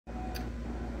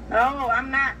Oh, I'm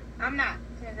not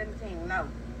 1017. No.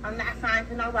 I'm not signed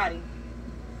to nobody.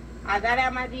 I got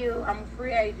out my deal. I'm a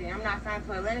free agent. I'm not signed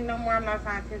to Atlantic no more. I'm not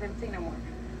signed to 1017 no more.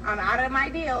 I'm out of my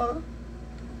deal.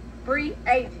 Free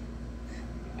agent.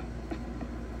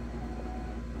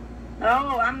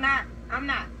 Oh, I'm not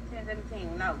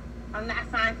 1017. No. I'm not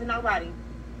signed to nobody.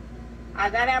 I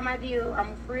got out my deal. I'm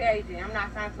a free agent. I'm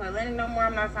not signed to Atlantic no more.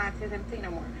 I'm not signed to 1017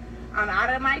 no more. I'm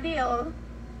out of my deal.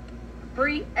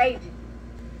 Free agent.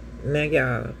 Now,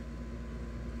 y'all,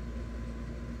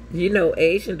 you know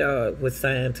Asian Dog was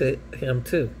signed to him,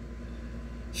 too.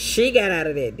 She got out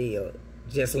of that deal,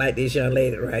 just like this young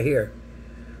lady right here.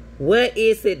 What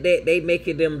is it that they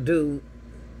making them do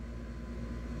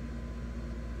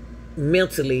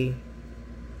mentally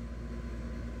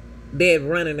that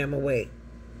running them away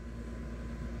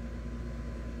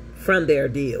from their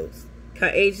deals?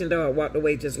 Cause Asian Dog walked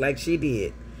away just like she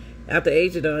did after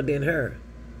Asian Dog did her.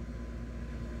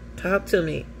 Talk to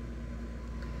me.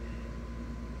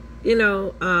 You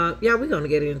know, yeah, we're going to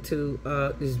get into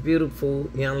this beautiful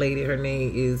young lady. Her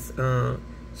name is,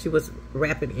 she was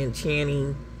rapping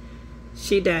Enchanting.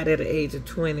 She died at the age of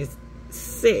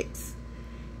 26.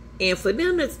 And for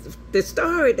them, the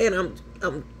story that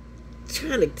I'm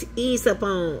trying to ease up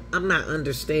on, I'm not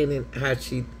understanding how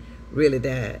she really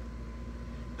died.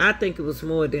 I think it was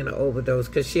more than an overdose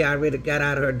because she already got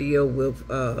out of her deal with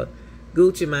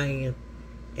Gucci Mane.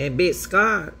 And Big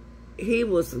Scar, he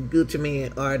was a Gucci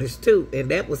Mane artist too. And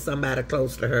that was somebody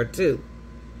close to her too.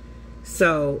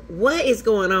 So what is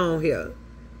going on here?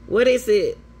 What is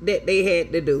it that they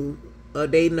had to do? Or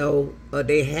they know, or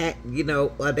they had, you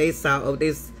know, or they saw, or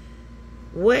this.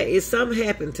 What is something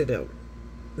happened to them?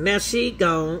 Now she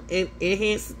gone, and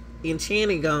hence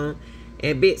Enchanting gone,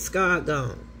 and Big Scar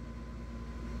gone.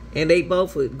 And they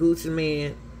both with Gucci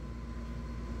Mane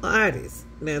artists.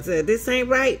 Now, so this ain't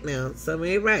right now.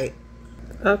 Something ain't right.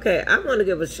 Okay, I want to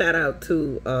give a shout out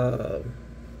to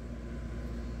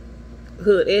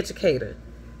Hood Educator.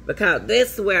 Because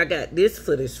that's where I got this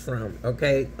footage from,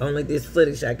 okay? Only this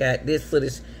footage. I got this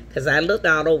footage because I looked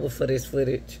all over for this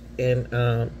footage and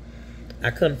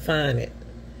I couldn't find it.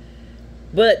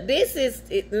 But this is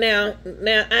it now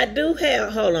I do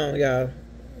have, hold on, y'all.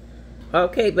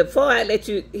 Okay, before I let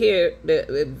you hear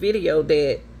the video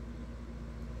that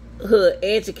Hood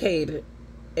Educator,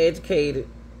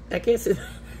 I guess it's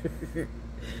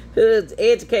Hood's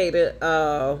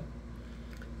Educator,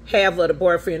 have of the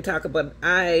boyfriend talk about.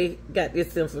 I got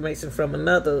this information from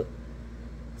another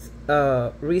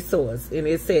resource, and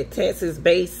it said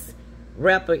Texas-based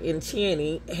rapper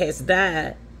Enchanting has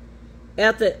died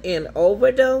after an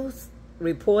overdose.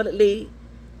 Reportedly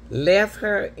left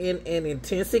her in an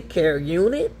intensive care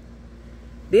unit.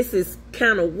 This is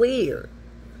kind of weird.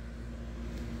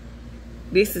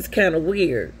 This is kind of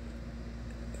weird.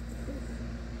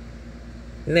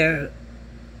 Now,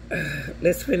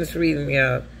 let's finish reading,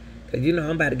 y'all. Because you know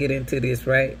I'm about to get into this,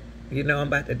 right? You know I'm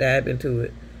about to dive into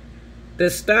it. The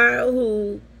star,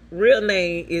 who real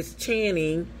name is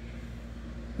Channing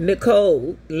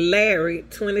Nicole Larry,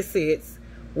 26,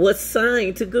 was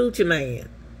signed to Gucci Mane.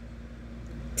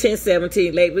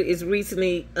 1017 label is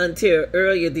recently until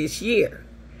earlier this year.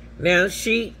 Now,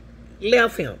 she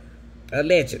left him,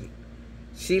 allegedly.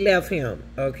 She left him,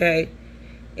 okay?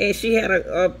 And she had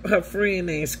her friend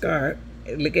named Scar.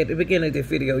 Look at the beginning of the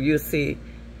video, you'll see.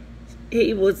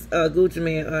 He was a Gucci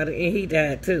Mane artist, and he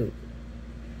died too.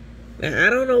 Now, I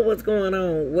don't know what's going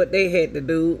on, what they had to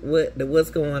do,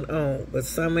 what's going on, but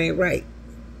something ain't right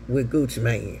with Gucci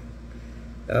Mane.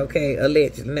 Okay,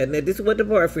 allegedly. Now, this is what the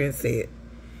boyfriend said.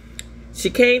 She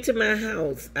came to my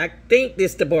house. I think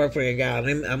this the boyfriend, y'all.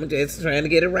 I'm just trying to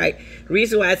get it right. The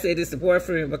reason why I said this the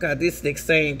boyfriend, because this is the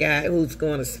same guy who's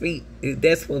going to speak.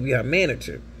 That's supposed to be our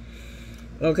manager.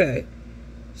 Okay.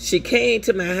 She came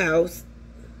to my house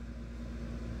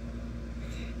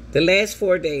the last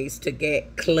 4 days to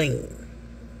get clean.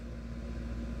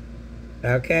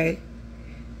 Okay?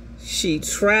 She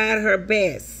tried her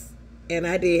best, and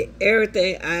I did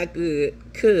everything I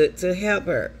could to help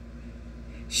her.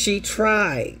 She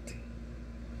tried.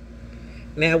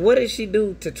 Now, what did she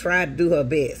do to try to do her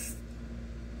best?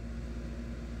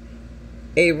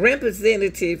 A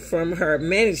representative from her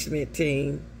management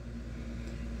team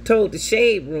told the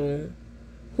Shade Room,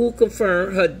 who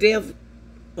confirmed her death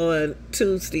on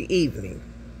Tuesday evening.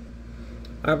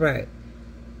 All right.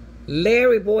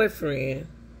 Larry boyfriend,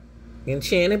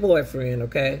 Enchanted boyfriend,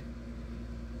 okay?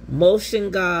 Motion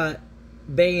God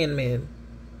Bandman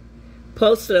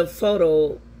posted a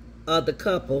photo of the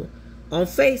couple on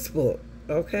Facebook,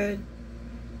 okay?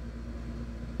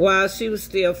 While she was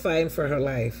still fighting for her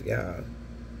life, y'all.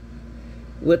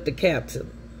 With the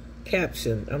captain.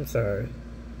 caption, I'm sorry.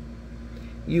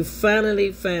 You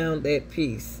finally found that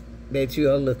piece that you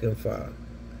are looking for.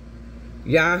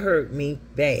 Y'all hurt me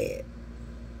bad.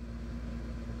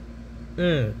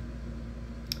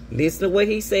 Listen to what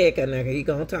he said, cause now he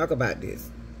gonna talk about this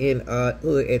in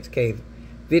Hood Educated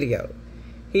video.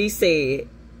 He said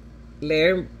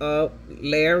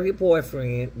Larry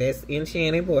boyfriend, that's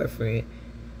Enchanting boyfriend,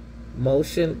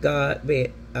 Motion God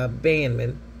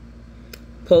Bandman,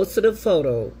 posted a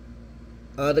photo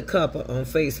of the couple on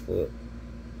Facebook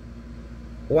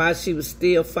while she was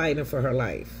still fighting for her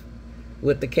life,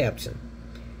 with the caption,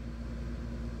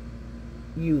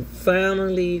 you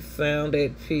finally found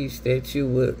that piece that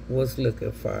you was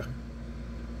looking for.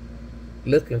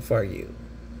 Looking for you.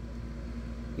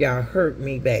 Y'all hurt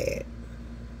me bad.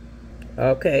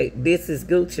 Okay, this is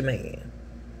Gucci Mane.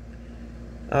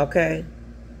 Okay?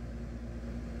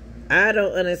 I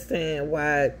don't understand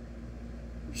why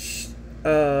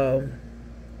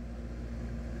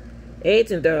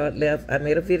Agent Dog left. I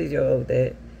made a video of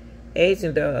that.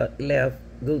 Agent Dog left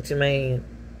Gucci Mane,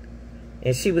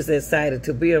 and she was excited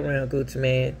to be around Gucci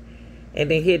Mane. And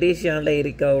then here this young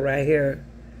lady go right here,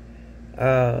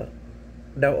 the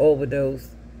overdose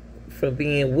from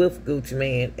being with Gucci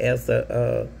Mane as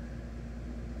a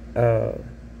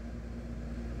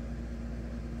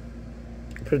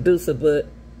producer, but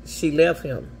she left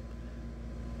him.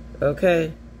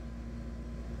 Okay?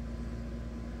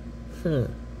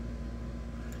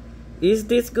 Is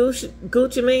this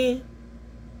Gucci Mane?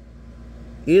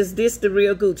 Is this the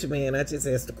real Gucci Mane? I just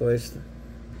asked the question.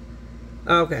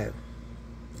 Okay.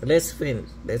 Let's finish.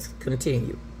 Let's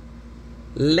continue.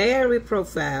 Larry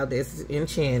profile, this is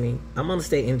Enchanting. I'm going to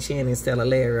say Enchanting instead of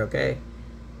Larry, okay?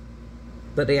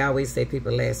 But they always say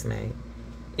people's last name.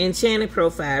 Enchanting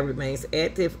profile remains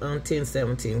active on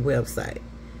 1017 website.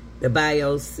 The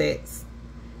bio says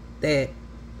that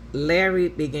Larry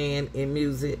began in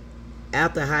music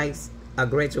after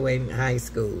graduating high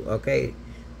school, okay?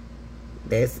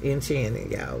 That's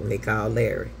Enchanting, y'all, when they call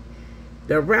Larry.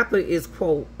 The rapper is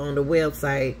quote on the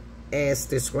website as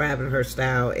describing her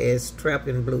style as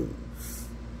trapping blues.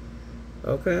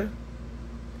 Okay?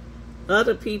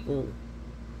 Other people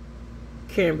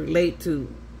can relate to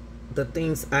the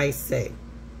things I say.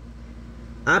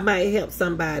 I might help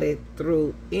somebody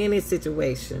through any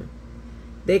situation.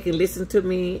 They can listen to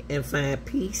me and find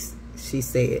peace, she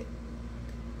said.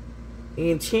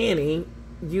 Enchanting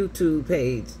YouTube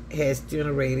page has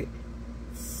generated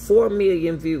 4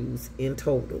 million views in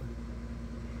total,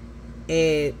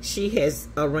 and she has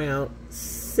around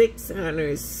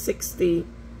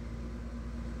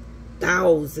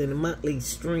 660,000 monthly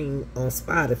streams on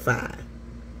Spotify.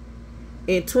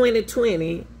 In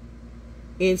 2020,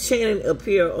 Enchanting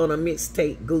appeared on a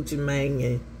mixtape Gucci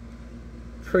Mane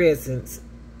Presents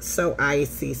So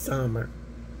Icy Summer.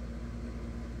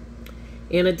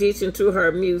 In addition to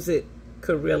her music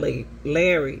career,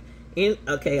 Larry, I'm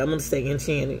going to say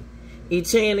Enchanting.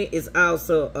 Enchanting is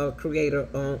also a creator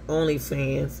on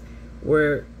OnlyFans,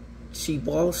 where she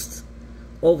boasts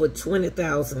over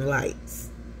 20,000 likes.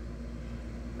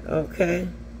 Okay.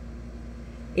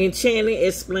 Enchanting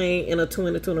explained in a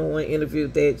 2021 interview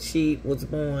that she was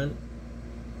born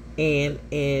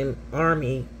an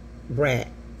army brat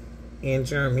in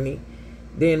Germany,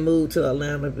 then moved to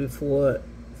Atlanta before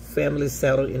family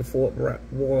settled in Fort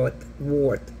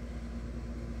Worth,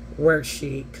 where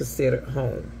she considered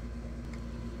home.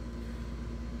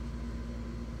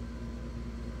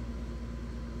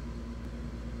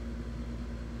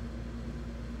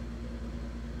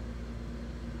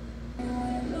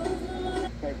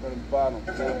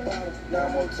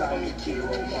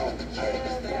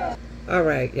 All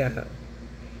right, y'all.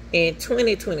 In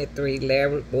 2023,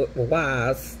 Larry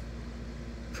was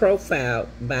profiled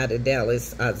by the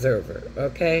Dallas Observer,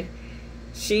 okay?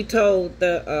 She told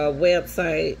the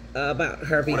website about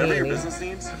her beginnings.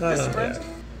 Hold on, y'all.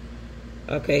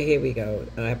 Okay, here we go.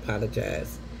 I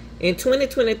apologize. In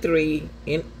 2023,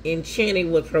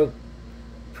 Enchanting was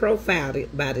profiled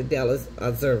by the Dallas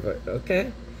Observer,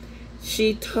 okay?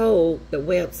 She told the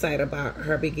website about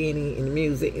her beginning in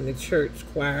music in the church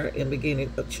choir and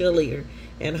beginning a cheerleader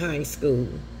in high school.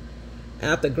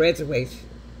 After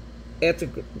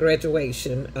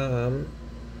graduation,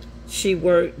 she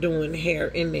worked doing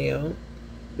hair and nail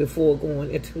before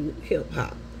going into hip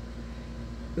hop.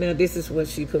 Now this is what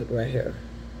she put right here.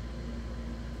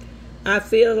 I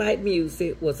feel like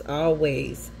music was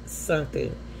always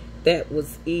something that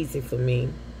was easy for me.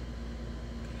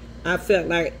 I felt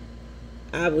like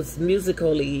I was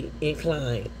musically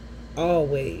inclined,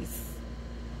 always.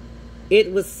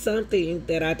 It was something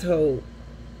that I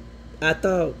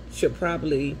thought should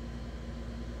probably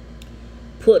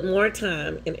put more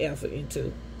time and effort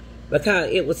into, because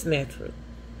it was natural,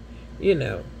 you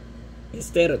know,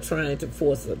 instead of trying to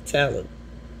force a talent,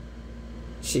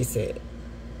 she said.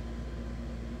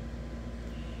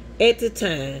 At the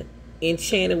time,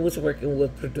 Enchanting was working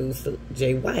with producer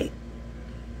Jay White,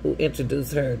 who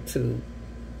introduced her to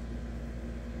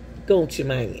Gucci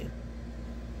Mane.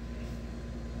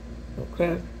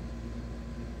 Okay.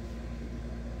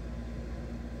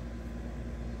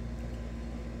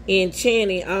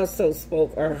 Enchanting also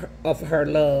spoke of her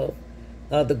love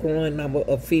of the growing number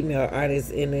of female artists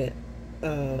in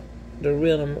the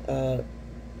rhythm of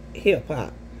hip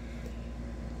hop.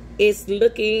 It's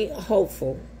looking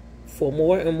hopeful for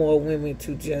more and more women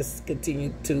to just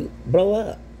continue to blow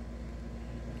up.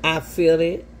 I feel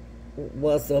it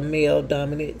was a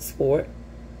male-dominated sport,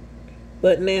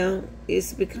 but now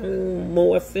it's becoming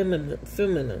more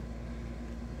feminine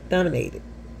dominated.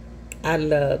 I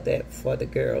love that for the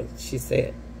girls, she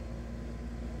said.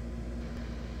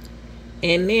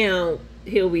 And now,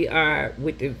 here we are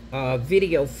with the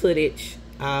video footage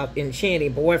of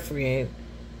Enchanting boyfriend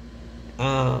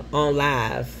on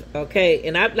live. Okay,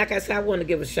 and like I said, I want to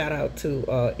give a shout out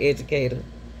to Educator,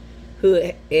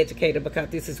 Hood Educator, because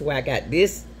this is where I got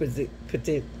this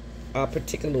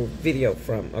particular video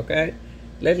from. Okay,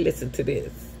 let's listen to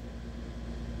this.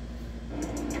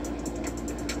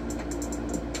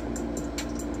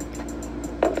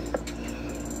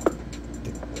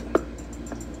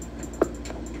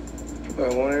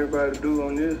 What I want everybody to do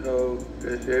on this hoe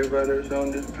is everybody that's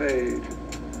on this page,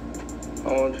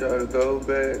 I want y'all to go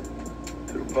back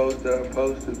to the post that I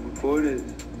posted before this.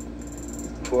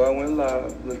 Before I went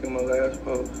live, look at my last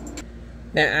post.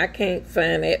 Now, I can't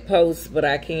find that post, but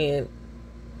I can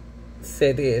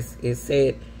say this. It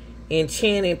said,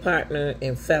 Enchanting partner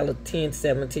and fellow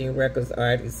 1017 Records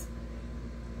artist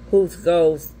who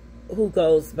goes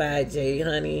by J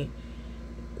Honey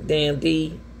Damn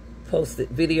D posted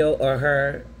video of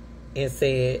her and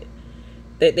said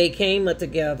that they came up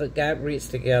together, got rich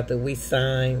together. We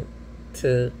signed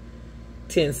to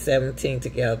 1017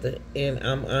 together, and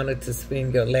I'm honored to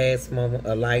spend your last moment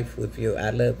of life with you.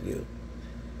 I love you.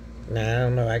 Now, I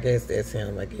don't know. I guess that's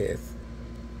him, I guess.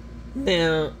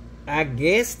 Now, I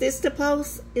guess this the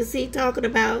post is he talking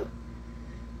about?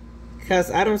 Because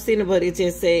I don't see nobody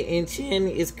just say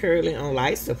Enchanting is currently on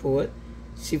life support.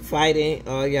 She fighting,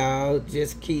 or y'all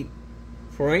just keep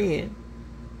praying.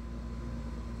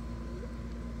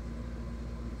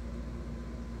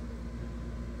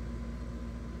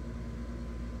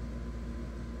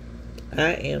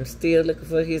 I am still looking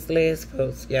for his last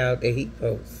post, y'all, that he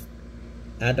posts.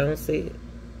 I don't see it.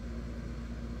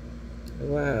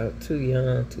 Wow, too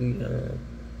young, too young.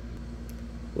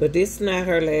 Well, this is not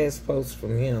her last post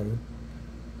from him.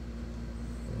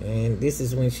 And this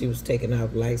is when she was taking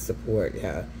off life support,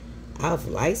 y'all. Off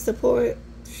life support?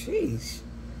 Sheesh.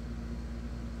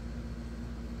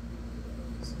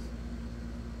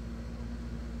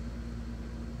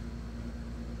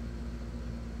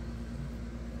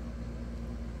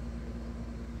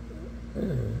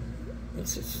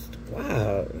 This is,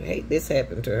 wow, I hate this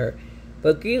happened to her.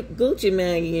 But Gucci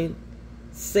Mane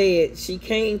said she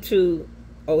came to,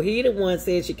 he the one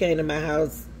said she came to my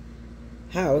house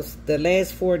the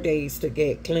last 4 days to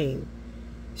get clean.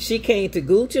 She came to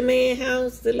Gucci Mane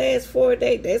house the last 4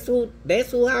 days. That's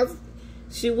who house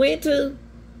she went to?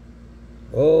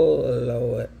 Oh,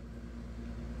 Lord.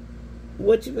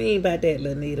 What you mean by that,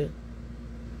 Lanita?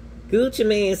 Gucci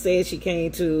Mane said she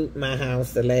came to my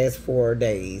house the last 4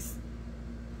 days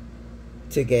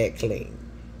to get clean.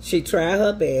 She tried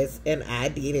her best, and I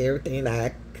did everything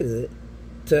I could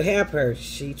to help her.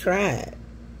 She tried.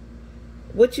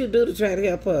 What you do to try to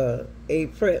help her? A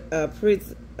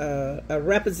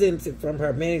representative from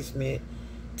her management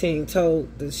team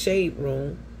told the Shade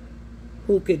Room,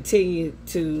 who continued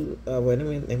to wait a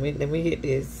minute, let me hit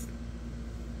this.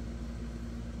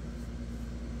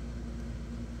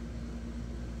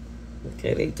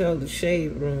 Okay, they told the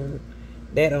Shade Room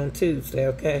that on Tuesday,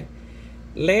 okay?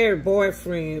 Larry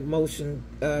boyfriend motion,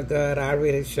 God, I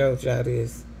already showed y'all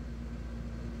this.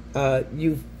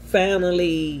 You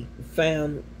finally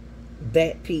found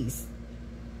that piece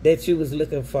that you was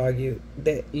looking for you.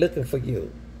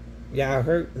 Y'all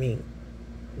hurt me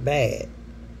bad.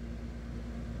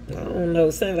 I don't know,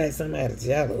 sound like somebody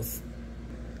jealous.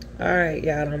 Alright,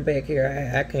 y'all, I'm back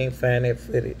here. I can't find that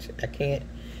footage.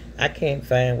 I can't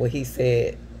find what he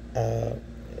said.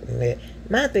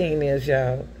 My thing is,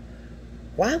 y'all,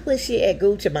 why was she at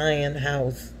Gucci Mane's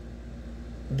house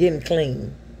getting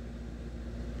clean?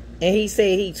 And he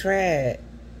said he tried.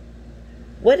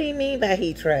 What do you mean by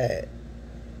he tried?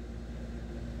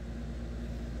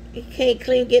 He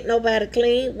can't get nobody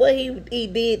clean. What he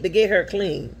did to get her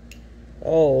clean?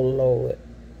 Oh, Lord.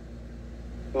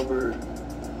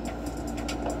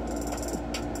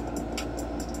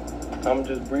 I'm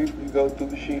just briefly go through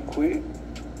the shit quick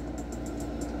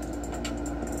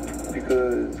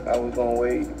because I was gonna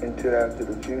wait until after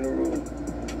the funeral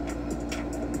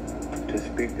to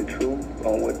speak the truth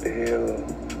on what the hell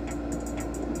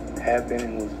happened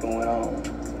and what's going on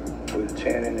with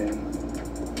Enchanting and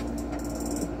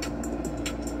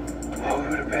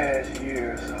over the past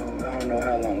year or so. I don't know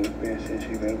how long it's been since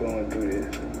she's been going through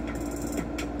this,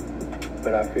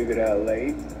 but I figured out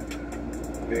late,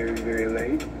 very, very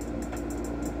late.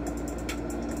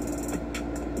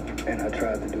 And I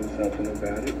tried to do something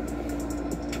about it.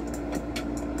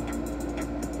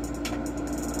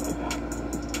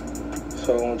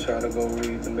 So I want y'all to go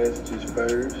read the messages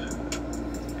first.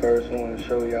 First, I want to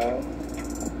show y'all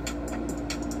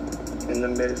in the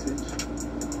message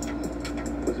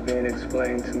what's being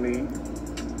explained to me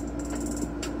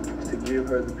is to give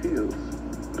her the pills.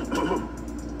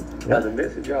 Now the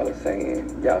message y'all are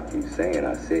saying, y'all keep saying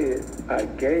I said I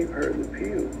gave her the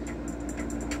pills.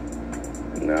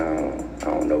 No, I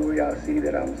don't know where y'all see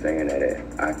that I'm saying that at.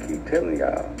 I keep telling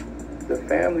y'all, the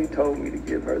family told me to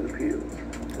give her the pills.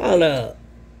 Hold up.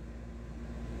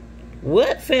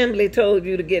 What family told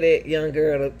you to get that young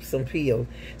girl some pills?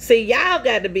 See, y'all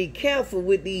got to be careful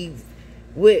with these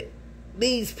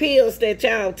pills that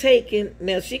y'all taking.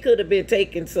 Now, she could have been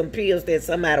taking some pills that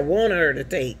somebody wanted her to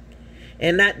take,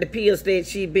 and not the pills that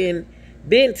she been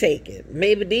taking.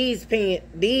 Maybe these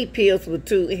pills were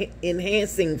too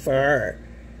enhancing for her.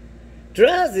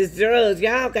 Drugs is drugs.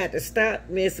 Y'all got to stop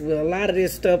messing with a lot of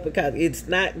this stuff because it's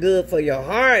not good for your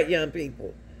heart, young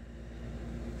people.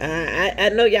 I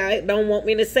know y'all don't want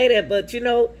me to say that, but you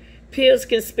know, pills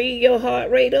can speed your heart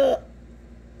rate up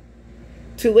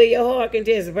to where your heart can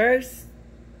just burst.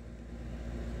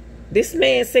 This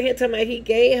man saying to me he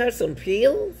gave her some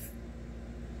pills?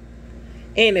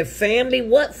 And the family,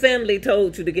 what family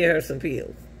told you to get her some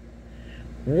pills?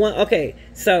 Okay,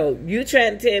 so you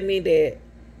trying to tell me that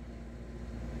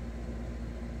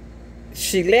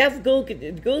she left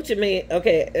Gucci Man.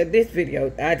 Okay, this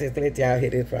video, I just let y'all hear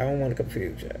this, but I don't want to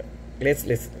confuse y'all. Let's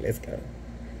listen. Let's go.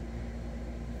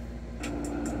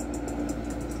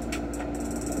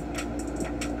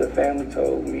 The family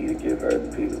told me to give her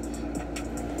the pills.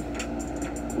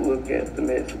 Look at the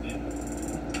message.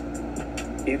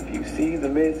 If you see the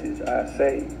message, I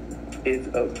say, it's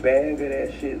a bag of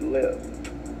that shit left.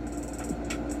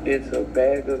 It's a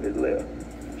bag of it left.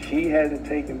 She hasn't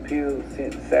taken pills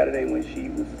since Saturday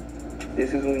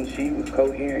this is when she was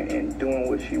coherent and doing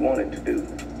what she wanted to do.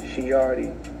 She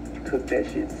already took that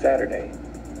shit Saturday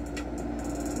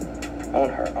on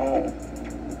her own.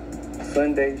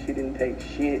 Sunday, she didn't take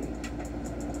shit.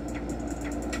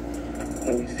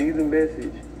 When you see the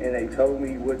message and they told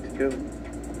me what to do,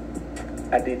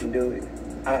 I didn't do it.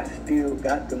 I still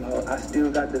got them. I still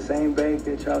got the same bag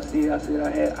that y'all see I said I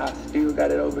had. I still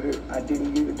got it over here. I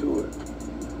didn't give it to her.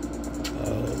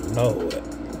 No.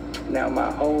 Now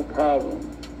my whole problem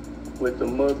with the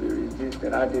mother is just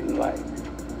that I didn't like.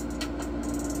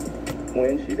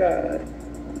 When she died,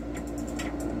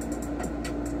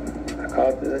 I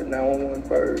called the 911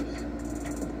 first.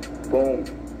 Boom.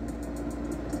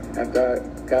 After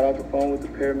I got off the phone with the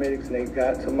paramedics and they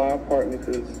got to my apartment,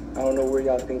 because I don't know where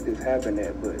y'all think this happened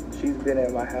at, but she's been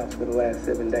at my house for the last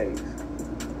 7 days.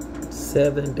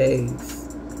 7 days.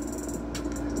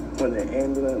 When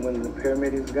the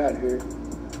paramedics got here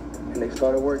and they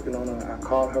started working on her, I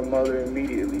called her mother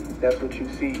immediately. That's what you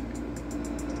see.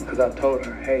 Because I told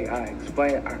her, hey, I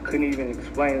couldn't even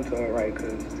explain to her right,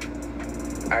 because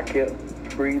I kept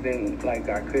breathing like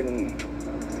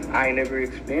I ain't never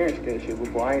experienced that shit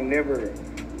before.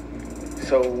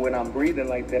 So when I'm breathing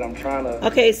like that, I'm trying to...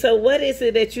 Okay, so what is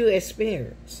it that you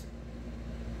experience?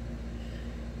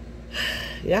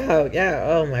 Y'all,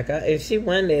 oh my God. If she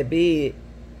wasn't that big,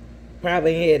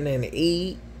 probably had nothing to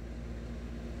eat.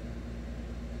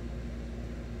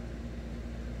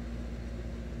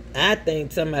 I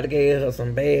think somebody gave her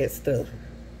some bad stuff.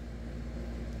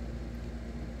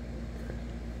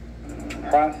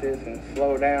 Process and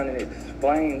slow down and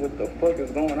explain what the fuck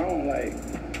is going on. Like,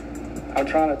 I'm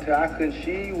trying to tell,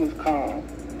 she was calm.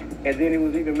 And then it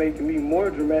was even making me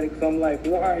more dramatic. So I'm like,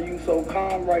 why are you so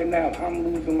calm right now? I'm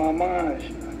losing my mind.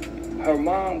 Her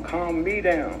mom calmed me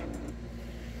down.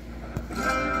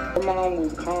 Her mom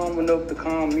was calm enough to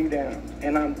calm me down.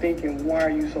 And I'm thinking, why are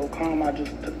you so calm? Why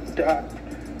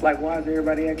is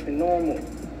everybody acting normal?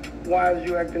 Why is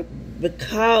you acting...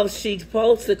 Because she's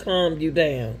supposed to calm you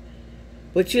down.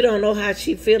 But you don't know how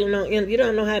she feeling on. You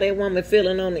don't know how that woman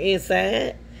feeling on the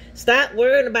inside. Stop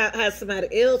worrying about how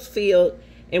somebody else feel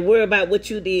and worry about what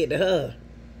you did to her.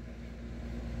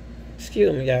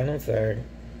 Excuse me, y'all. I'm sorry.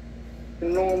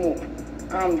 Normal.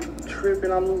 I'm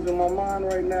tripping. I'm losing my mind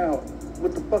right now.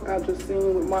 What the fuck I just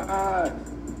seen with my eyes?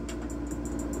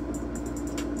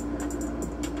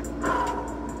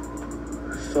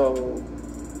 So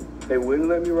they wouldn't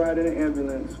let me ride in an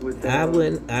ambulance with them. I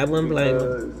wouldn't blame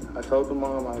them. I told the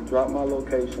mom I dropped my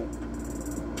location.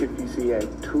 If you see at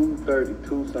 2:30,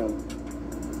 2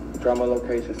 something, drop my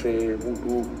location, said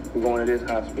we're going to this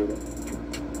hospital.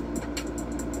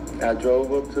 I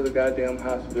drove up to the goddamn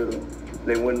hospital.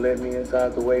 They wouldn't let me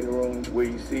inside the waiting room where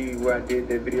you see where I did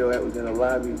that video that was in the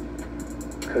lobby.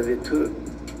 Cause it took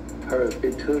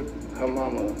her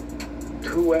mama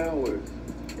 2 hours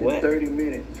and 30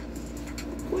 minutes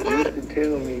just to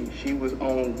tell me she was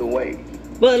on the way.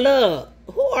 But look,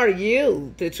 who are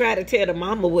you to try to tell the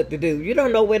mama what to do? You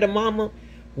don't know where the mama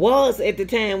was at the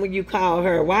time when you called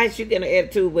her. Why is she getting an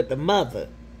attitude with the mother?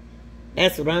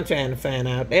 That's what I'm trying to find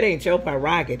out. That ain't your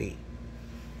prerogative.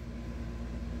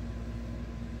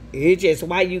 It's just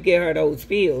why you get her those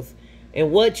pills.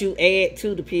 And what you add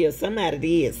to the pills, somebody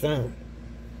did something.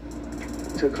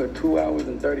 Took her 2 hours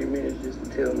and 30 minutes just to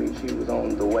tell me she was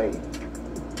on the way.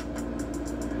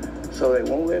 So they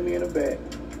won't let me in the back.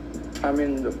 I'm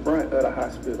in the front of the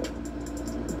hospital.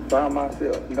 By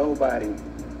myself. Nobody.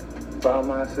 By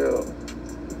myself.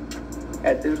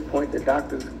 At this point, the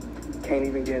doctors can't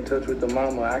even get in touch with the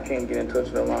mama. I can't get in touch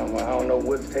with the mama. I don't know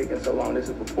what's taking so long. This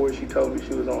is before she told me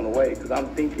she was on the way. Because I'm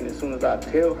thinking as soon as I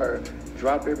tell her,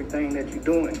 drop everything that you're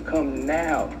doing, come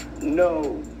now.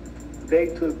 No. They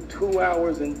took 2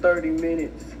 hours and 30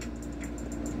 minutes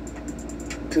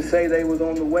to say they was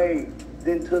on the way.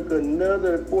 Then took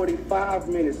another 45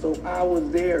 minutes. So I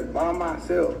was there by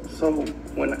myself. So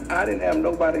when I didn't have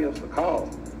nobody else to call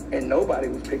and nobody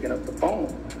was picking up the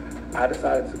phone, I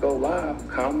decided to go live,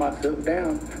 calm myself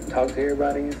down, talk to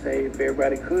everybody and say if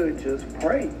everybody could, just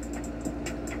pray.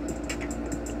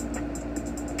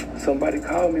 Somebody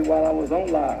called me while I was on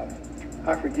live.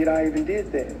 I forget I even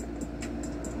did that.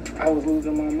 I was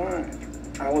losing my mind.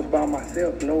 I was by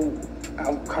myself.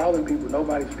 I'm calling people,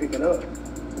 nobody's picking up.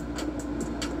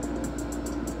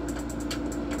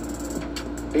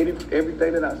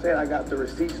 Everything that I said, I got the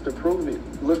receipts to prove it.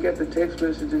 Look at the text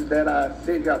messages that I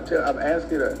sent. I'm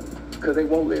asking her because they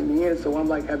won't let me in. So I'm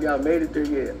like, have y'all made it there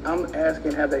yet? I'm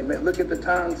asking, have they met? Look at the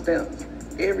timestamps.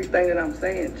 Everything that I'm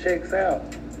saying checks out.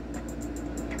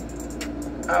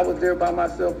 I was there by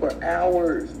myself for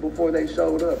hours before they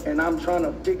showed up. And I'm trying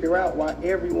to figure out why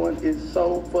everyone is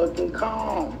so fucking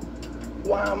calm.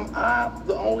 Why am I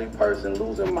the only person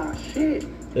losing my shit?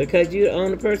 Because you the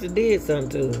only person did something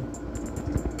to them.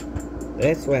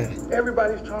 That's why.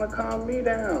 Everybody's trying to calm me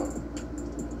down.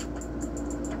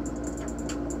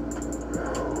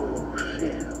 Oh,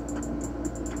 shit.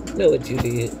 Know what you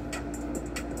did.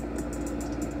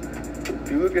 If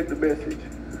you look at the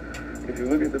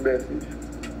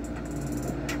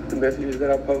messages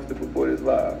that I posted before this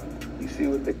live, you see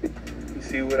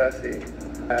what I said.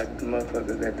 The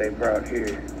motherfuckers that they brought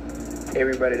here,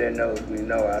 everybody that knows me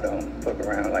know I don't fuck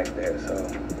around like that, so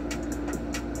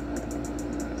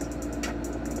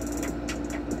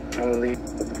I'm gonna leave.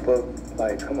 What the fuck?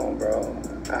 Like, come on, bro.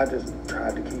 I just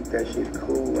tried to keep that shit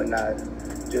cool and not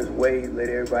just wait, let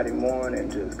everybody mourn,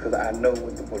 and just, cause I know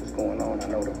what the fuck's going on. I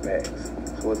know the facts.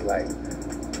 So it's like,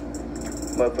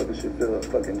 motherfuckers should feel a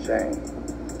fucking shame.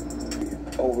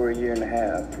 Over a year and a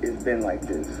half, it's been like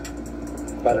this.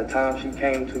 By the time she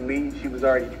came to me, she was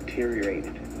already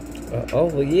deteriorated.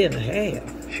 Over a year and a half.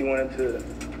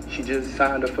 She just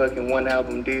signed a fucking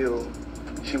 1-album deal.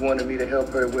 She wanted me to help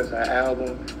her with her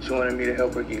album. She wanted me to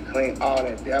help her get clean. All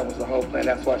that. That was the whole plan.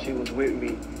 That's why she was with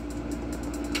me.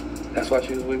 That's why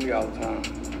she was with me all the time.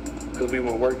 Because we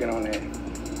were working on that.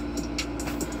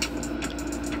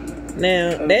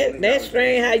 Now, that's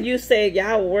strange how you said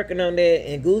y'all were working on that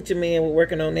and Gucci Man were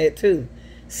working on that too.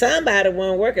 Somebody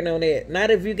wasn't working on that. Not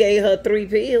if you gave her 3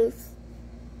 pills.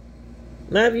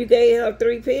 Not if you gave her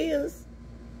 3 pills.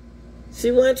 She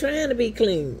wasn't trying to be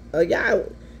clean.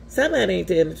 Y'all... Somebody ain't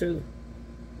telling the truth.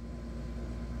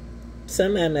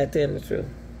 Somebody not telling the truth.